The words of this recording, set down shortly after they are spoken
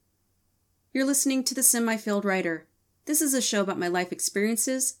You're listening to The Semi-Failed Writer. This is a show about my life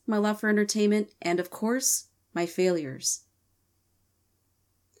experiences, my love for entertainment, and of course, my failures.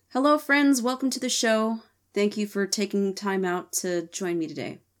 Hello friends, welcome to the show. Thank you for taking time out to join me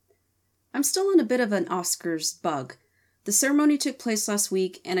today. I'm still on a bit of an Oscars bug. The ceremony took place last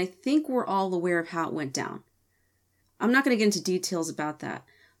week, and I think we're all aware of how it went down. I'm not going to get into details about that,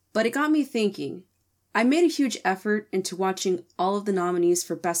 but it got me thinking. I made a huge effort into watching all of the nominees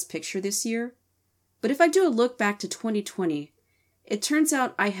for Best Picture this year, but if I do a look back to 2020, it turns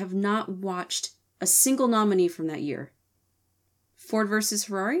out I have not watched a single nominee from that year. Ford vs.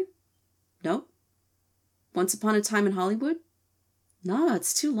 Ferrari? Nope. Once Upon a Time in Hollywood? No,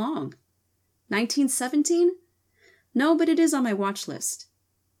 it's too long. 1917? No, but it is on my watch list.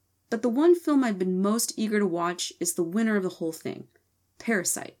 But the one film I've been most eager to watch is the winner of the whole thing,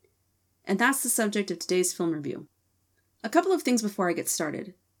 Parasite. And that's the subject of today's film review. A couple of things before I get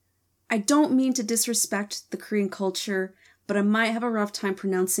started. I don't mean to disrespect the Korean culture, but I might have a rough time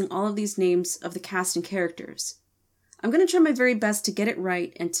pronouncing all of these names of the cast and characters. I'm going to try my very best to get it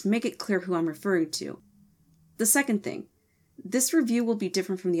right and to make it clear who I'm referring to. The second thing, this review will be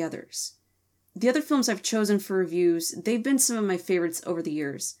different from the others. The other films I've chosen for reviews, they've been some of my favorites over the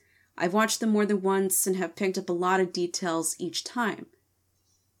years. I've watched them more than once and have picked up a lot of details each time.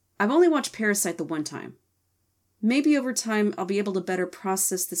 I've only watched Parasite the one time. Maybe over time I'll be able to better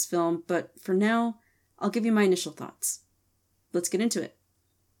process this film, but for now, I'll give you my initial thoughts. Let's get into it.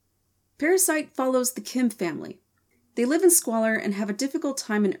 Parasite follows the Kim family. They live in squalor and have a difficult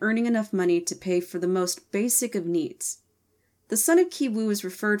time in earning enough money to pay for the most basic of needs. The son of Ki-woo is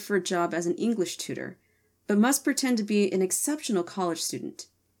referred for a job as an English tutor, but must pretend to be an exceptional college student.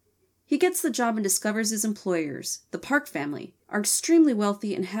 He gets the job and discovers his employers, the Park family, are extremely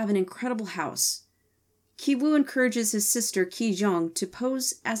wealthy and have an incredible house. Ki-woo encourages his sister Ki-jong to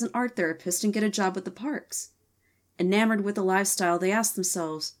pose as an art therapist and get a job with the Parks. Enamored with the lifestyle, they ask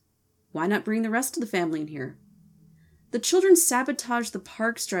themselves, why not bring the rest of the family in here? The children sabotage the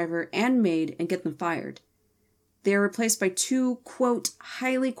Parks driver and maid and get them fired. They are replaced by two, quote,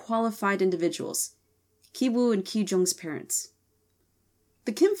 highly qualified individuals, Ki-woo and Ki-jong's parents.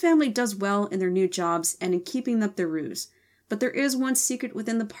 The Kim family does well in their new jobs and in keeping up their ruse, but there is one secret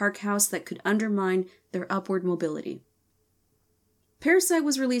within the Park house that could undermine their upward mobility. Parasite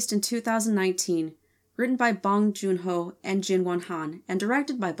was released in 2019, written by Bong Joon Ho and Jin Won-han, and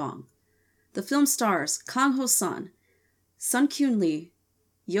directed by Bong. The film stars Kang Ho-sun, Sun Kyun Lee,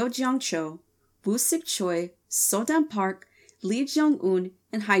 Yo Jeong-cho, Woo Sik Choi, So Dan Park, Lee Jong-un,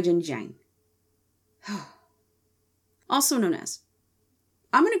 and Hae-jin Jang. Also known as.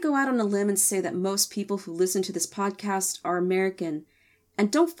 I'm going to go out on a limb and say that most people who listen to this podcast are American and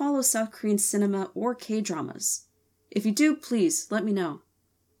don't follow South Korean cinema or K-dramas. If you do, please let me know.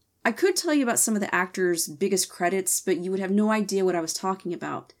 I could tell you about some of the actors' biggest credits, but you would have no idea what I was talking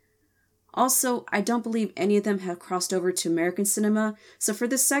about. Also, I don't believe any of them have crossed over to American cinema, so for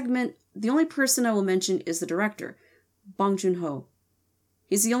this segment, the only person I will mention is the director, Bong Joon Ho.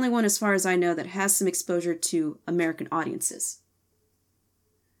 He's the only one, as far as I know, that has some exposure to American audiences.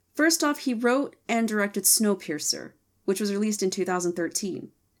 First off, he wrote and directed Snowpiercer, which was released in 2013.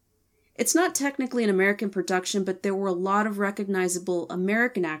 It's not technically an American production, but there were a lot of recognizable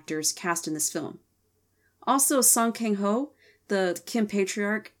American actors cast in this film. Also, Song Kang-ho, the Kim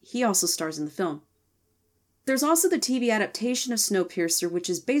patriarch, he also stars in the film. There's also the TV adaptation of Snowpiercer, which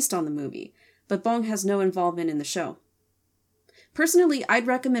is based on the movie, but Bong has no involvement in the show. Personally, I'd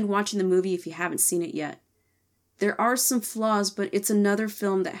recommend watching the movie if you haven't seen it yet. There are some flaws, but it's another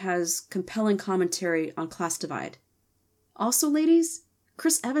film that has compelling commentary on class divide. Also, ladies,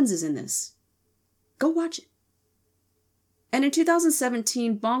 Chris Evans is in this. Go watch it. And in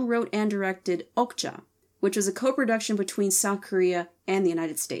 2017, Bong wrote and directed Okja, which was a co-production between South Korea and the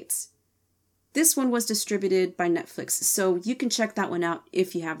United States. This one was distributed by Netflix, so you can check that one out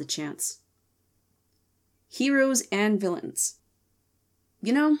if you have the chance. Heroes and villains.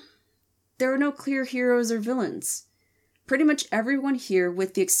 You know, there are no clear heroes or villains. Pretty much everyone here,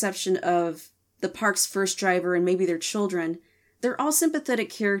 with the exception of the Park's first driver and maybe their children, they're all sympathetic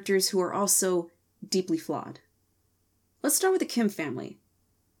characters who are also deeply flawed. Let's start with the Kim family.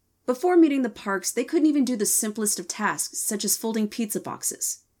 Before meeting the Parks, they couldn't even do the simplest of tasks, such as folding pizza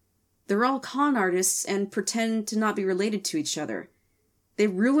boxes. They're all con artists and pretend to not be related to each other. They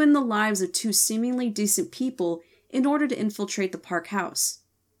ruin the lives of two seemingly decent people in order to infiltrate the Park house.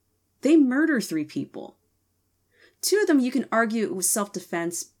 They murder 3 people. 2 of them you can argue it was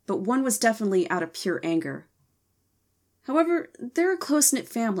self-defense, but one was definitely out of pure anger. However, they're a close-knit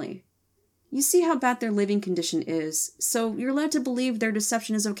family. You see how bad their living condition is, so you're led to believe their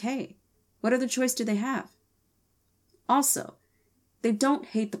deception is okay. What other choice do they have? Also, they don't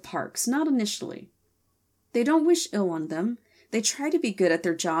hate the Parks, not initially. They don't wish ill on them. They try to be good at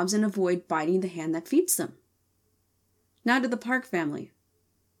their jobs and avoid biting the hand that feeds them. Now to the Park family.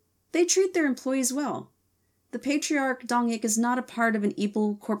 They treat their employees well. The patriarch Dong-ik is not a part of an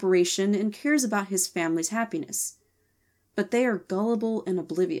evil corporation and cares about his family's happiness. But they are gullible and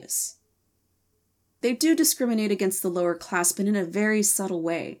oblivious. They do discriminate against the lower class, but in a very subtle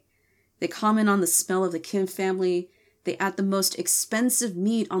way. They comment on the smell of the Kim family. They add the most expensive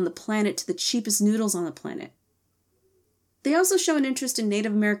meat on the planet to the cheapest noodles on the planet. They also show an interest in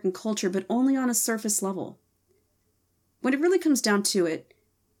Native American culture, but only on a surface level. When it really comes down to it,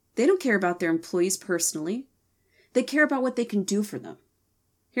 they don't care about their employees personally. They care about what they can do for them.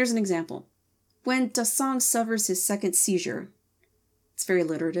 Here's an example. When Da-song suffers his second seizure, it's very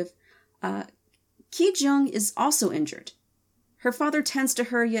alliterative, Ki-jung is also injured. Her father tends to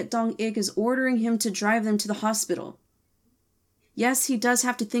her, yet Dong-ik is ordering him to drive them to the hospital. Yes, he does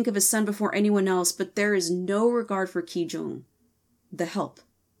have to think of his son before anyone else, but there is no regard for Ki-jung, the help.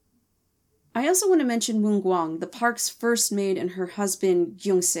 I also want to mention Moon Gwang, the Park's first maid, and her husband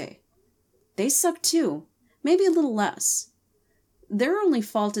Gyung-se. They suck too, maybe a little less. Their only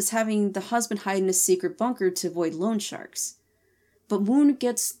fault is having the husband hide in a secret bunker to avoid loan sharks. But Moon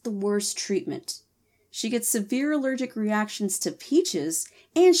gets the worst treatment. She gets severe allergic reactions to peaches,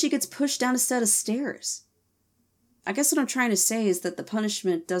 and she gets pushed down a set of stairs. I guess what I'm trying to say is that the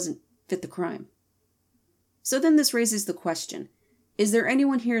punishment doesn't fit the crime. So then this raises the question, is there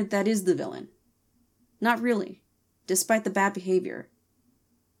anyone here that is the villain? Not really, despite the bad behavior.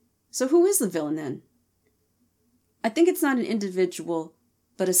 So who is the villain then? I think it's not an individual,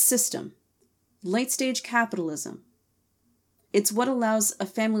 but a system. Late-stage capitalism. It's what allows a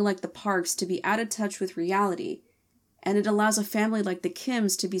family like the Parks to be out of touch with reality, and it allows a family like the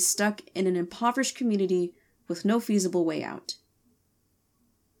Kims to be stuck in an impoverished community with no feasible way out.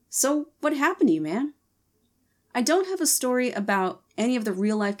 So, what happened to you, man? I don't have a story about any of the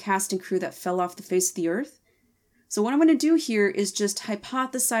real-life cast and crew that fell off the face of the earth, so what I'm going to do here is just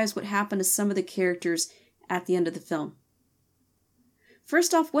hypothesize what happened to some of the characters at the end of the film.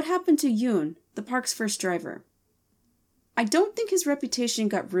 First off, what happened to Yoon, the Park's first driver? I don't think his reputation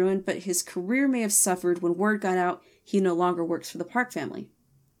got ruined, but his career may have suffered when word got out he no longer works for the Park family.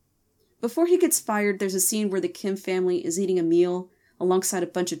 Before he gets fired, there's a scene where the Kim family is eating a meal alongside a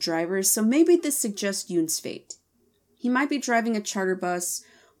bunch of drivers, so maybe this suggests Yoon's fate. He might be driving a charter bus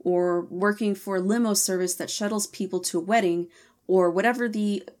or working for a limo service that shuttles people to a wedding or whatever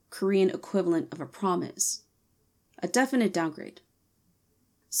the Korean equivalent of a prom is. A definite downgrade.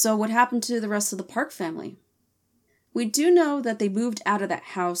 So what happened to the rest of the Park family? We do know that they moved out of that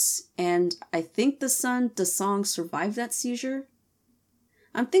house, and I think the son, Da-song, survived that seizure.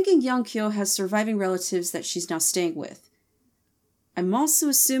 I'm thinking Young Kyo has surviving relatives that she's now staying with. I'm also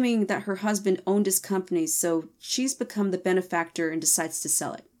assuming that her husband owned his company, so she's become the benefactor and decides to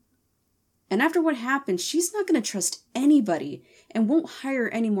sell it. And after what happened, she's not going to trust anybody and won't hire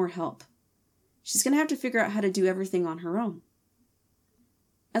any more help. She's going to have to figure out how to do everything on her own.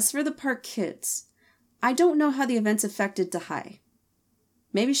 As for the Park kids, I don't know how the events affected Da-hai.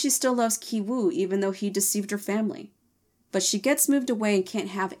 Maybe she still loves Ki-woo even though he deceived her family. But she gets moved away and can't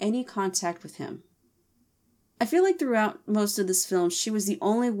have any contact with him. I feel like throughout most of this film, she was the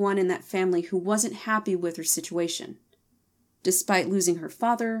only one in that family who wasn't happy with her situation. Despite losing her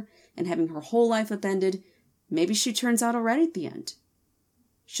father and having her whole life upended, maybe she turns out alright at the end.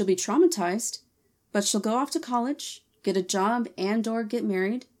 She'll be traumatized, but she'll go off to college, get a job and/or get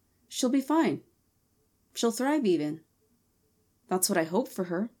married. She'll be fine. She'll thrive even. That's what I hope for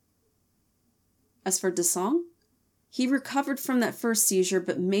her. As for Da-song, he recovered from that first seizure,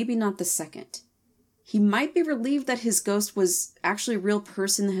 but maybe not the second. He might be relieved that his ghost was actually a real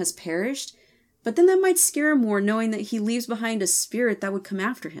person that has perished, but then that might scare him more knowing that he leaves behind a spirit that would come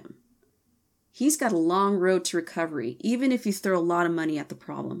after him. He's got a long road to recovery, even if you throw a lot of money at the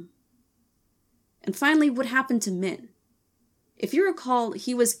problem. And finally, what happened to Min? If you recall,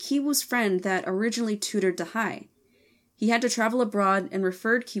 he was Ki-woo's friend that originally tutored Da-hai. He had to travel abroad and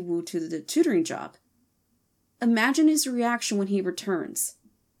referred Ki-woo to the tutoring job. Imagine his reaction when he returns.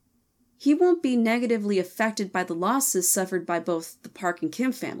 He won't be negatively affected by the losses suffered by both the Park and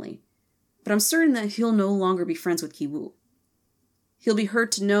Kim family, but I'm certain that he'll no longer be friends with Ki-woo. He'll be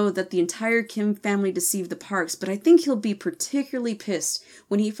hurt to know that the entire Kim family deceived the Parks, but I think he'll be particularly pissed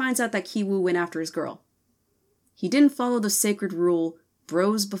when he finds out that Ki-woo went after his girl. He didn't follow the sacred rule,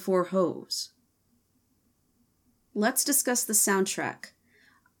 bros before hoes. Let's discuss the soundtrack.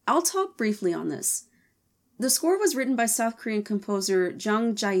 I'll talk briefly on this. The score was written by South Korean composer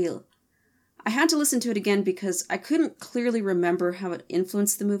Jang Jae-il. I had to listen to it again because I couldn't clearly remember how it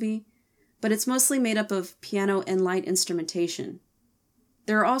influenced the movie, but it's mostly made up of piano and light instrumentation.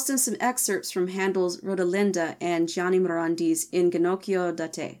 There are also some excerpts from Handel's Rodelinda and Gianni Morandi's In Ginocchio da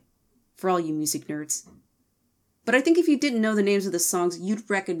Te, for all you music nerds. But I think if you didn't know the names of the songs, you'd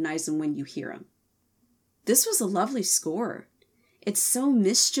recognize them when you hear them. This was a lovely score. It's so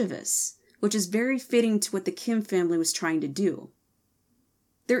mischievous, which is very fitting to what the Kim family was trying to do.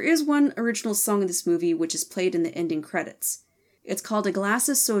 There is one original song in this movie which is played in the ending credits. It's called A Glass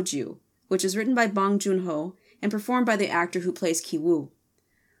of Soju, which is written by Bong Joon Ho and performed by the actor who plays Ki-woo.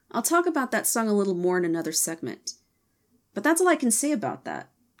 I'll talk about that song a little more in another segment. But that's all I can say about that.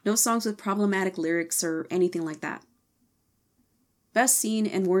 No songs with problematic lyrics or anything like that. Best scene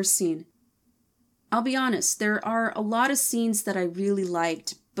and worst scene. I'll be honest, there are a lot of scenes that I really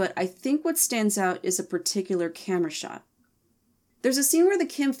liked, but I think what stands out is a particular camera shot. There's a scene where the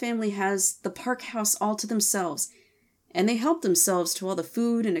Kim family has the park house all to themselves, and they help themselves to all the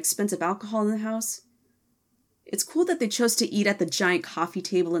food and expensive alcohol in the house. It's cool that they chose to eat at the giant coffee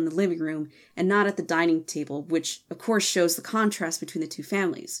table in the living room and not at the dining table, which of course shows the contrast between the two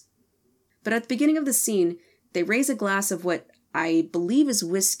families. But at the beginning of the scene, they raise a glass of what I believe is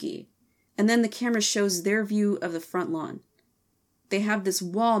whiskey, and then the camera shows their view of the front lawn. They have this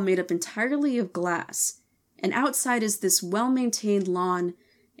wall made up entirely of glass, and outside is this well-maintained lawn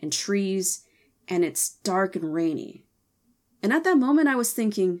and trees, and it's dark and rainy. And at that moment I was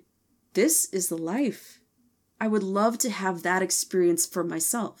thinking, this is the life. I would love to have that experience for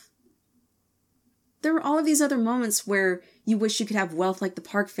myself. There were all of these other moments where you wish you could have wealth like the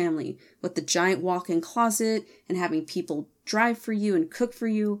Park family, with the giant walk-in closet and having people drive for you and cook for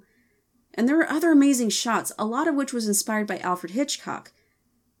you. And there were other amazing shots, a lot of which was inspired by Alfred Hitchcock.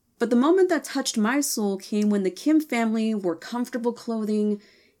 But the moment that touched my soul came when the Kim family wore comfortable clothing,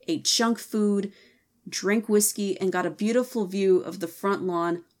 ate junk food, drank whiskey, and got a beautiful view of the front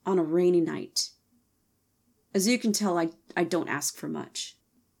lawn on a rainy night. As you can tell, I don't ask for much.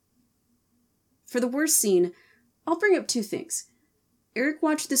 For the worst scene, I'll bring up two things. Eric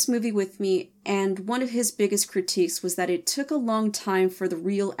watched this movie with me, and one of his biggest critiques was that it took a long time for the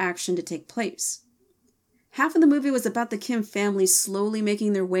real action to take place. Half of the movie was about the Kim family slowly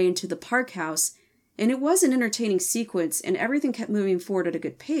making their way into the park house, and it was an entertaining sequence, and everything kept moving forward at a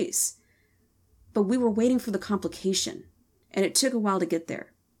good pace. But we were waiting for the complication, and it took a while to get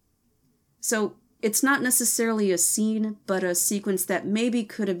there. So, it's not necessarily a scene, but a sequence that maybe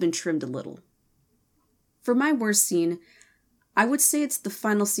could have been trimmed a little. For my worst scene, I would say it's the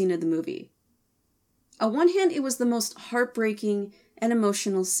final scene of the movie. On one hand, it was the most heartbreaking and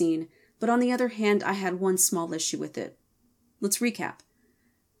emotional scene, but on the other hand, I had one small issue with it. Let's recap.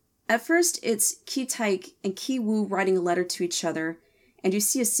 At first, it's Ki-taek and Ki-woo writing a letter to each other, and you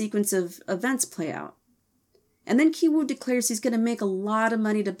see a sequence of events play out. And then Ki-woo declares he's going to make a lot of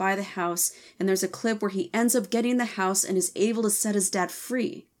money to buy the house, and there's a clip where he ends up getting the house and is able to set his dad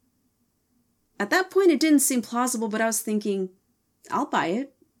free. At that point, it didn't seem plausible, but I was thinking, I'll buy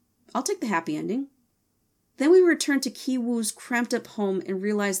it. I'll take the happy ending. Then we return to Ki-woo's cramped up home and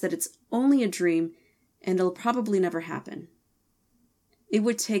realize that it's only a dream, and it'll probably never happen. It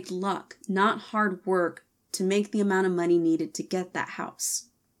would take luck, not hard work, to make the amount of money needed to get that house.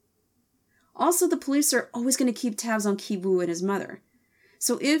 Also, the police are always going to keep tabs on Ki-woo and his mother.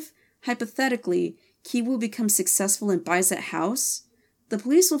 So if, hypothetically, Ki-woo becomes successful and buys that house, the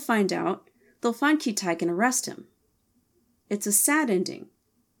police will find out, they'll find Ki-taek and arrest him. It's a sad ending,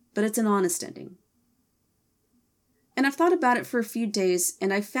 but it's an honest ending. And I've thought about it for a few days,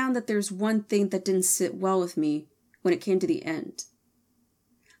 and I found that there's one thing that didn't sit well with me when it came to the end.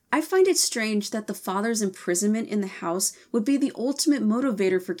 I find it strange that the father's imprisonment in the house would be the ultimate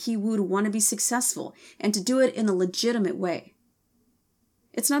motivator for Ki-woo to want to be successful and to do it in a legitimate way.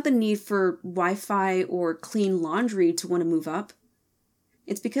 It's not the need for Wi-Fi or clean laundry to want to move up.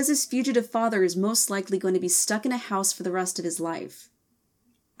 It's because his fugitive father is most likely going to be stuck in a house for the rest of his life.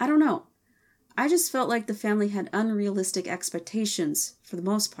 I don't know. I just felt like the family had unrealistic expectations for the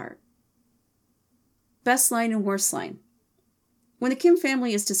most part. Best line and worst line. When the Kim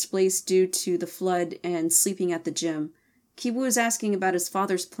family is displaced due to the flood and sleeping at the gym, Ki-woo is asking about his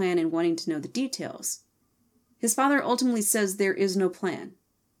father's plan and wanting to know the details. His father ultimately says there is no plan.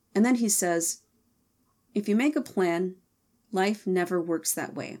 And then he says, "If you make a plan, life never works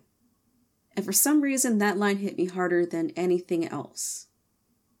that way." And for some reason, that line hit me harder than anything else.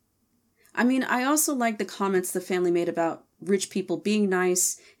 I mean, I also like the comments the family made about rich people being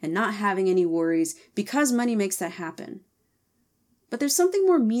nice and not having any worries because money makes that happen. But there's something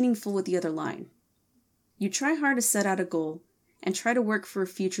more meaningful with the other line. You try hard to set out a goal and try to work for a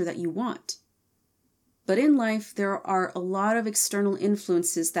future that you want. But in life, there are a lot of external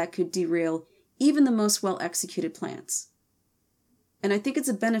influences that could derail even the most well-executed plans. And I think it's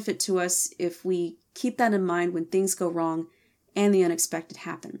a benefit to us if we keep that in mind when things go wrong and the unexpected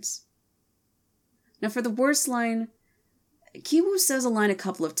happens. Now for the worst line, Ki-woo says a line a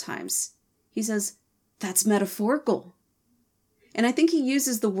couple of times. He says, "That's metaphorical." And I think he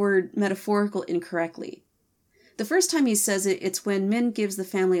uses the word metaphorical incorrectly. The first time he says it, it's when Min gives the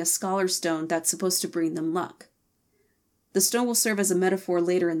family a scholar stone that's supposed to bring them luck. The stone will serve as a metaphor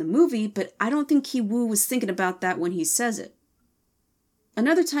later in the movie, but I don't think Ki-woo was thinking about that when he says it.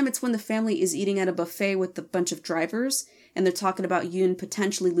 Another time it's when the family is eating at a buffet with a bunch of drivers, and they're talking about Yoon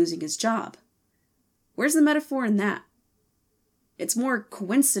potentially losing his job. Where's the metaphor in that? It's more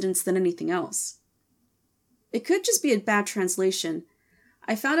coincidence than anything else. It could just be a bad translation.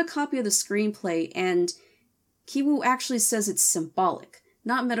 I found a copy of the screenplay, and Ki-woo actually says it's symbolic,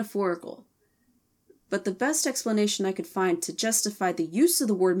 not metaphorical. But the best explanation I could find to justify the use of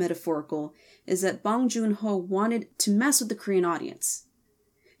the word metaphorical is that Bong Joon Ho wanted to mess with the Korean audience.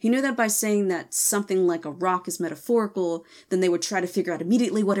 He knew that by saying that something like a rock is metaphorical, then they would try to figure out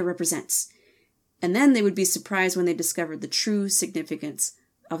immediately what it represents. And then they would be surprised when they discovered the true significance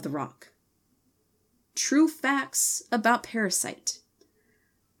of the rock. True facts about Parasite.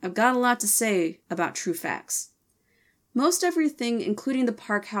 I've got a lot to say about true facts. Most everything, including the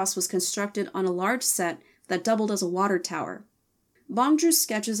park house, was constructed on a large set that doubled as a water tower. Bong drew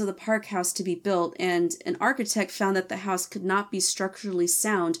sketches of the park house to be built, and an architect found that the house could not be structurally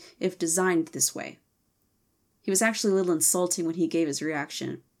sound if designed this way. He was actually a little insulting when he gave his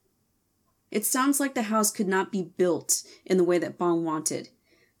reaction. It sounds like the house could not be built in the way that Bong wanted.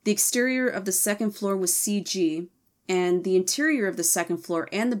 The exterior of the second floor was CG, and the interior of the second floor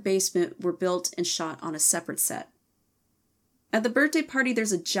and the basement were built and shot on a separate set. At the birthday party,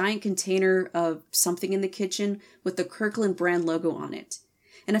 there's a giant container of something in the kitchen with the Kirkland brand logo on it.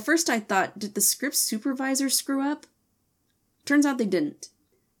 And at first I thought, did the script supervisor screw up? Turns out they didn't.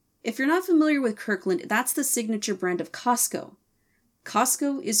 If you're not familiar with Kirkland, that's the signature brand of Costco.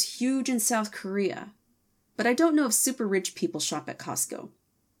 Costco is huge in South Korea, but I don't know if super rich people shop at Costco.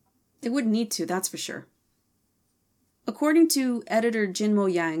 They wouldn't need to, that's for sure. According to editor Jin-Mo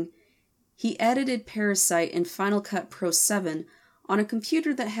Yang, he edited Parasite in Final Cut Pro 7 on a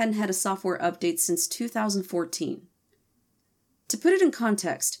computer that hadn't had a software update since 2014. To put it in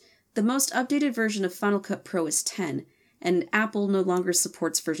context, the most updated version of Final Cut Pro is 10, and Apple no longer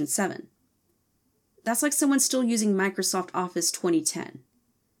supports version 7. That's like someone still using Microsoft Office 2010.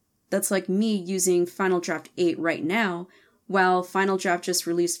 That's like me using Final Draft 8 right now, while Final Draft just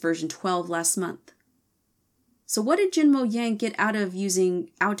released version 12 last month. So what did Jin-Mo Yang get out of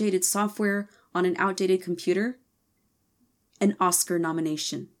using outdated software on an outdated computer? An Oscar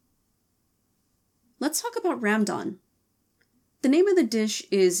nomination. Let's talk about ramdon. The name of the dish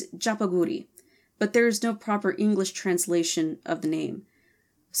is japaguri, but there is no proper English translation of the name.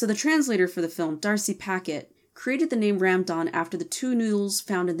 So the translator for the film, Darcy Packett, created the name ramdon after the two noodles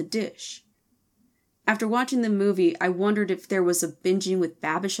found in the dish. After watching the movie, I wondered if there was a Binging with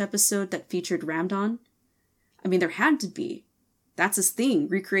Babish episode that featured ramdon. I mean, there had to be. That's his thing,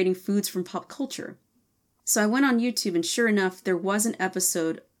 recreating foods from pop culture. So I went on YouTube, and sure enough, there was an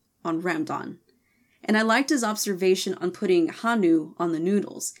episode on ramdon. And I liked his observation on putting hanu on the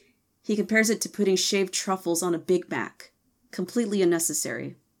noodles. He compares it to putting shaved truffles on a Big Mac. Completely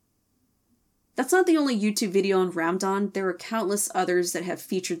unnecessary. That's not the only YouTube video on ramdon. There are countless others that have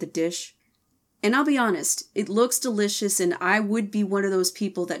featured the dish. And I'll be honest, it looks delicious, and I would be one of those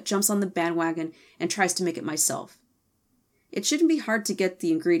people that jumps on the bandwagon and tries to make it myself. It shouldn't be hard to get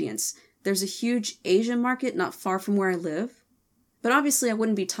the ingredients. There's a huge Asian market not far from where I live. But obviously I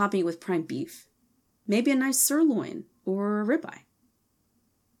wouldn't be topping it with prime beef. Maybe a nice sirloin or a ribeye.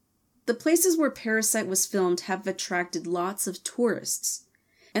 The places where Parasite was filmed have attracted lots of tourists.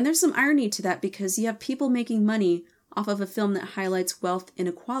 And there's some irony to that because you have people making money off of a film that highlights wealth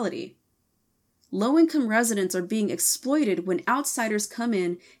inequality. Low-income residents are being exploited when outsiders come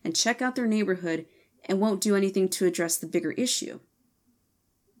in and check out their neighborhood and won't do anything to address the bigger issue.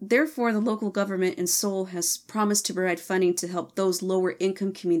 Therefore, the local government in Seoul has promised to provide funding to help those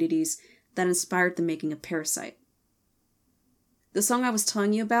lower-income communities that inspired the making of Parasite. The song I was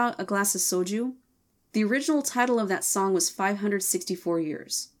telling you about, A Glass of Soju, the original title of that song was 564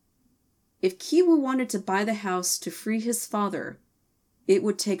 Years. If Ki-woo wanted to buy the house to free his father, it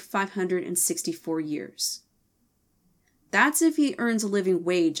would take 564 years. That's if he earns a living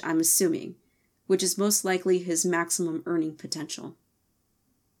wage, I'm assuming, which is most likely his maximum earning potential.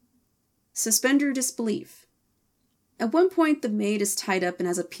 Suspend your disbelief. At one point, the maid is tied up and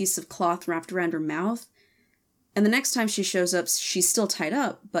has a piece of cloth wrapped around her mouth, And the next time she shows up, she's still tied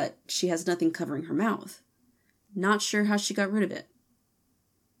up, but she has nothing covering her mouth. Not sure how she got rid of it.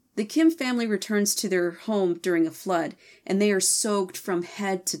 The Kim family returns to their home during a flood, and they are soaked from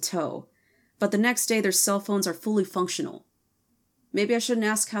head to toe. But the next day, their cell phones are fully functional. Maybe I shouldn't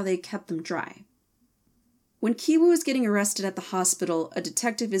ask how they kept them dry. When Kiwoo is getting arrested at the hospital, a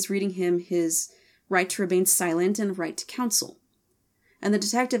detective is reading him his right to remain silent and right to counsel. And the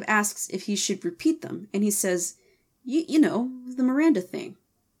detective asks if he should repeat them, and he says, you know, the Miranda thing.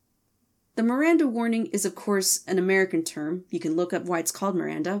 The Miranda warning is, of course, an American term. You can look up why it's called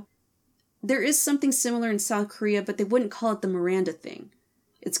Miranda. There is something similar in South Korea, but they wouldn't call it the Miranda thing.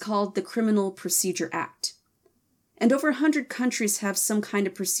 It's called the Criminal Procedure Act. And over 100 countries have some kind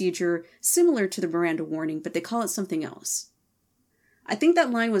of procedure similar to the Miranda warning, but they call it something else. I think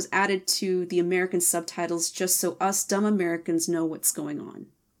that line was added to the American subtitles just so us dumb Americans know what's going on.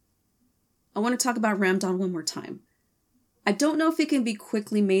 I want to talk about Ramdon one more time. I don't know if it can be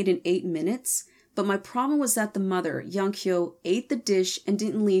quickly made in 8 minutes, but my problem was that the mother, Young-kyo, ate the dish and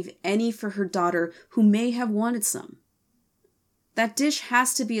didn't leave any for her daughter who may have wanted some. That dish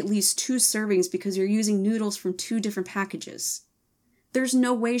has to be at least 2 servings because you're using noodles from 2 different packages. There's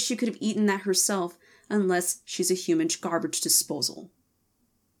no way she could have eaten that herself unless she's a human garbage disposal.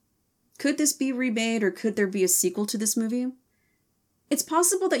 Could this be remade, or could there be a sequel to this movie? It's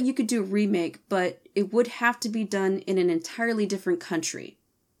possible that you could do a remake, but it would have to be done in an entirely different country.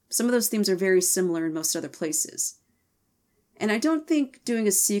 Some of those themes are very similar in most other places. And I don't think doing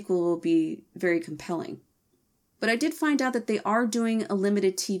a sequel will be very compelling. But I did find out that they are doing a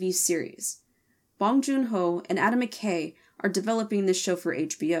limited TV series. Bong Joon Ho and Adam McKay are developing this show for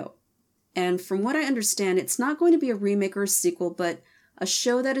HBO. And from what I understand, it's not going to be a remake or a sequel, but a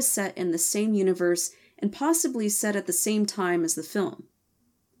show that is set in the same universe and possibly set at the same time as the film.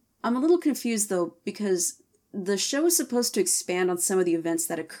 I'm a little confused though, because the show is supposed to expand on some of the events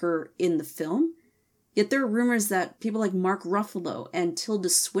that occur in the film, yet there are rumors that people like Mark Ruffalo and Tilda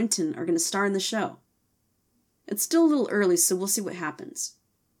Swinton are going to star in the show. It's still a little early, so we'll see what happens.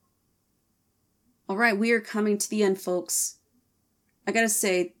 Alright, we are coming to the end, folks. I gotta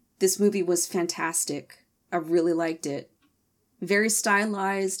say, this movie was fantastic. I really liked it. Very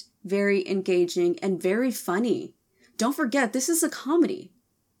stylized, very engaging, and very funny. Don't forget, this is a comedy.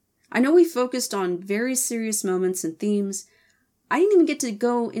 I know we focused on very serious moments and themes. I didn't even get to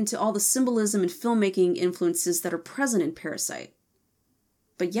go into all the symbolism and filmmaking influences that are present in Parasite.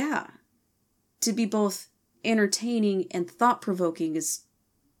 But yeah, to be both entertaining and thought-provoking is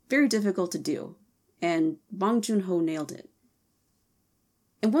very difficult to do, and Bong Joon Ho nailed it.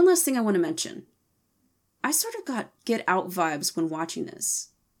 And one last thing I want to mention. I sort of got Get Out vibes when watching this.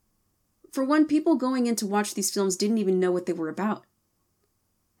 For one, people going in to watch these films didn't even know what they were about.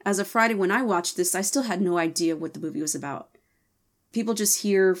 As of Friday when I watched this, I still had no idea what the movie was about. People just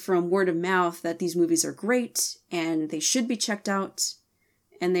hear from word of mouth that these movies are great, and they should be checked out,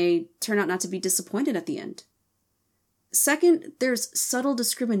 and they turn out not to be disappointed at the end. Second, there's subtle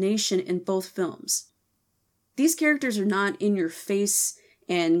discrimination in both films. These characters are not in your face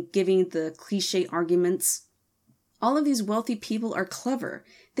and giving the cliche arguments. All of these wealthy people are clever.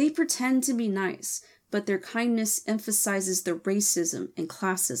 They pretend to be nice, but their kindness emphasizes the racism and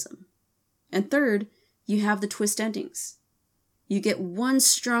classism. And third, you have the twist endings. You get one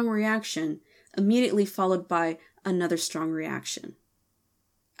strong reaction, immediately followed by another strong reaction.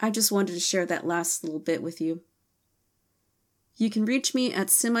 I just wanted to share that last little bit with you. You can reach me at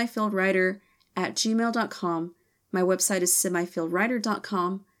semifailedwriter@gmail.com. My website is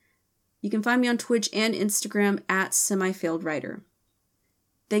semifailedwriter.com. You can find me on Twitch and Instagram at semifailedwriter.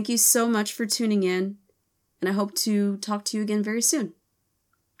 Thank you so much for tuning in, and I hope to talk to you again very soon.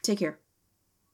 Take care.